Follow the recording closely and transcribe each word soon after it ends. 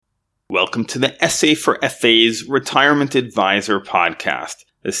Welcome to the Essay for FA's Retirement Advisor podcast,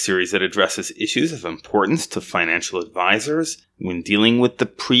 a series that addresses issues of importance to financial advisors when dealing with the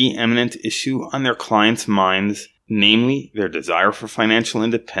preeminent issue on their clients' minds, namely their desire for financial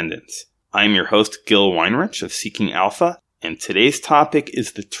independence. I'm your host, Gil Weinrich of Seeking Alpha, and today's topic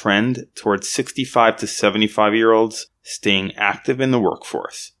is the trend towards 65 to 75-year-olds staying active in the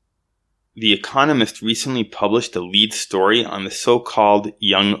workforce. The Economist recently published a lead story on the so-called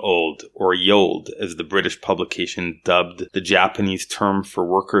young old, or YOLD, as the British publication dubbed the Japanese term for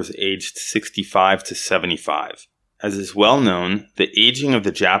workers aged 65 to 75. As is well known, the aging of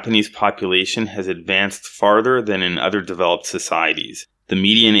the Japanese population has advanced farther than in other developed societies. The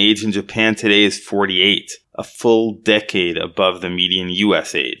median age in Japan today is 48, a full decade above the median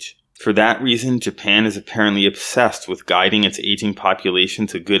U.S. age. For that reason, Japan is apparently obsessed with guiding its aging population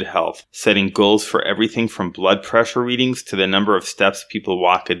to good health, setting goals for everything from blood pressure readings to the number of steps people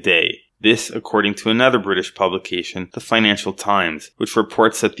walk a day. This, according to another British publication, the Financial Times, which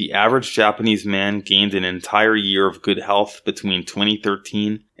reports that the average Japanese man gained an entire year of good health between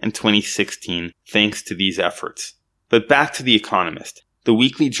 2013 and 2016 thanks to these efforts. But back to The Economist. The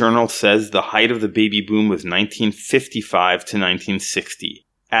weekly journal says the height of the baby boom was 1955 to 1960.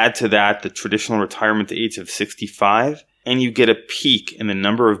 Add to that the traditional retirement age of 65, and you get a peak in the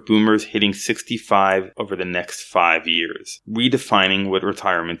number of boomers hitting 65 over the next 5 years, redefining what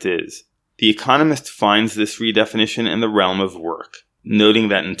retirement is. The Economist finds this redefinition in the realm of work, noting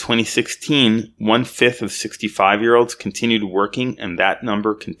that in 2016, 1/5 of 65-year-olds continued working, and that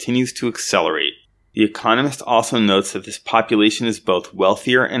number continues to accelerate. The Economist also notes that this population is both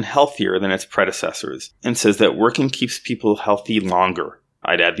wealthier and healthier than its predecessors, and says that working keeps people healthy longer.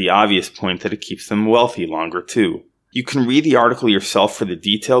 I'd add the obvious point that it keeps them wealthy longer too. You can read the article yourself for the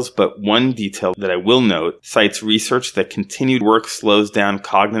details, but one detail that I will note cites research that continued work slows down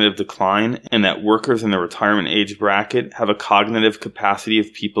cognitive decline and that workers in the retirement age bracket have a cognitive capacity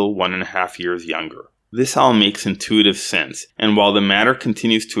of people 1.5 years younger. This all makes intuitive sense, and while the matter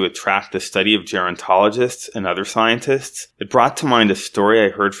continues to attract the study of gerontologists and other scientists, it brought to mind a story I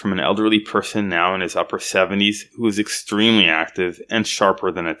heard from an elderly person now in his upper 70s who was extremely active and sharper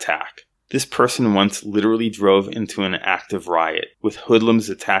than a tack. This person once literally drove into an active riot, with hoodlums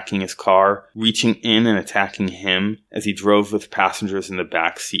attacking his car, reaching in and attacking him as he drove with passengers in the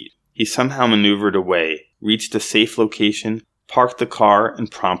back seat. He somehow maneuvered away, reached a safe location, parked the car,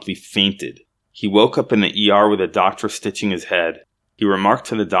 and promptly fainted. He woke up in the ER with a doctor stitching his head. He remarked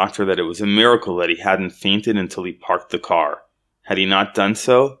to the doctor that it was a miracle that he hadn't fainted until he parked the car. Had he not done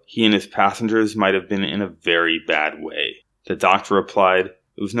so, he and his passengers might have been in a very bad way. The doctor replied,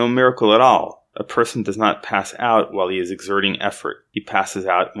 "It was no miracle at all. A person does not pass out while he is exerting effort. He passes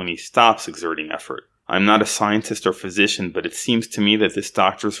out when he stops exerting effort." I'm not a scientist or physician, but it seems to me that this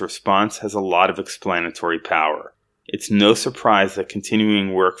doctor's response has a lot of explanatory power. It's no surprise that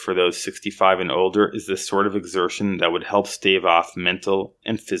continuing work for those 65 and older is the sort of exertion that would help stave off mental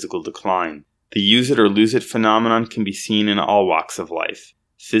and physical decline. The use it or lose it phenomenon can be seen in all walks of life.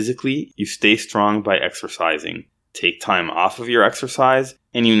 Physically, you stay strong by exercising. Take time off of your exercise,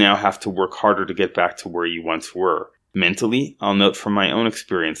 and you now have to work harder to get back to where you once were. Mentally, I'll note from my own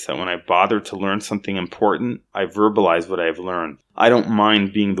experience that when I bother to learn something important, I verbalize what I have learned. I don't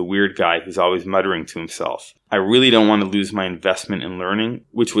mind being the weird guy who's always muttering to himself. I really don't want to lose my investment in learning,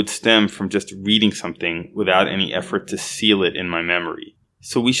 which would stem from just reading something without any effort to seal it in my memory.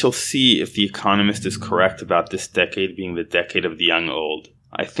 So we shall see if The Economist is correct about this decade being the decade of the young old.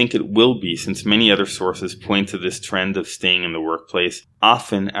 I think it will be, since many other sources point to this trend of staying in the workplace,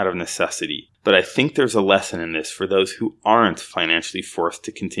 often out of necessity. But I think there's a lesson in this for those who aren't financially forced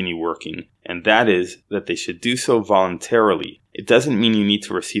to continue working, and that is that they should do so voluntarily. It doesn't mean you need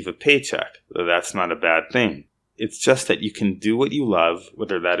to receive a paycheck, though that's not a bad thing. It's just that you can do what you love,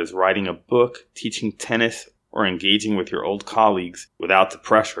 whether that is writing a book, teaching tennis, or engaging with your old colleagues without the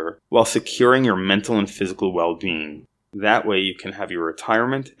pressure, while securing your mental and physical well-being. That way you can have your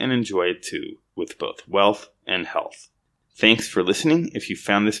retirement and enjoy it too, with both wealth and health. Thanks for listening. If you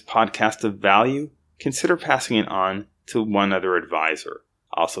found this podcast of value, consider passing it on to one other advisor.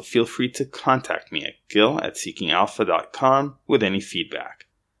 Also, feel free to contact me at gil@seekingalpha.com with any feedback.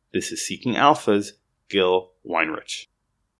 This is Seeking Alpha's Gil Weinrich.